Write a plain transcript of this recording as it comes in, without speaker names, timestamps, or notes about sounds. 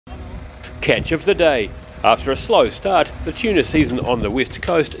Catch of the day. After a slow start, the tuna season on the west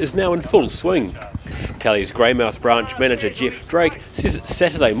coast is now in full swing. Talleys Greymouth branch manager Jeff Drake says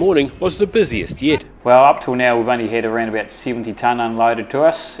Saturday morning was the busiest yet. Well, up till now we've only had around about 70 tonne unloaded to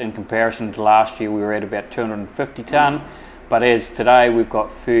us. In comparison to last year we were at about 250 tonne. But as today we've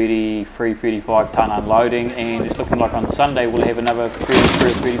got 33, 35 tonne unloading, and it's looking like on Sunday we'll have another 33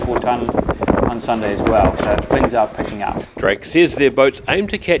 or 34 tonne on Sunday as well, so things are picking up. Drake says their boats aim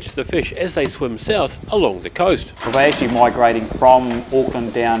to catch the fish as they swim south along the coast. So we're actually migrating from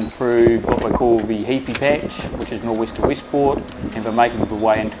Auckland down through what we call the Heafy patch, which is northwest to Westport, and we're making the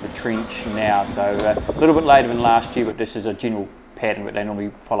way into the trench now, so a little bit later than last year, but this is a general pattern that they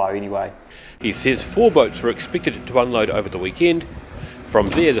normally follow anyway. He says 4 boats were expected to unload over the weekend. From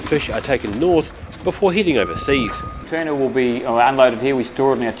there the fish are taken north before heading overseas. Tuna will be unloaded here. We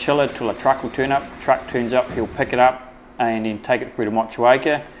store it in our chiller till a truck will turn up. Truck turns up, he'll pick it up and then take it through to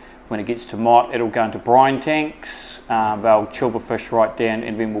Motueka. When it gets to Mott, it'll go into brine tanks. They'll chill the fish right down,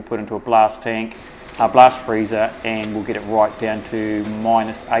 and then we'll put it into a blast tank, a blast freezer, and we'll get it right down to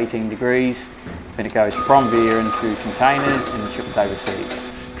minus 18 degrees. Then it goes from there into containers and shipped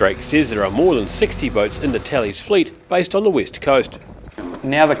overseas. Drake says there are more than 60 boats in the Talleys fleet based on the west coast.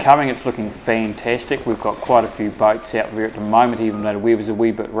 Now they're coming, it's looking fantastic. We've got quite a few boats out there at the moment, even though the weather's a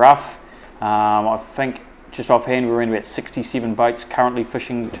wee bit rough. I think just offhand we're in about 67 boats currently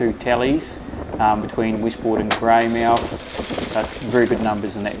fishing to Talleys between Westport and Greymouth. That's very good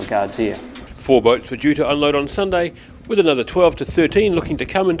numbers in that regards here. 4 boats were due to unload on Sunday, with another 12 to 13 looking to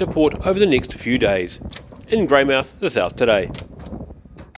come into port over the next few days. In Greymouth, the South Today.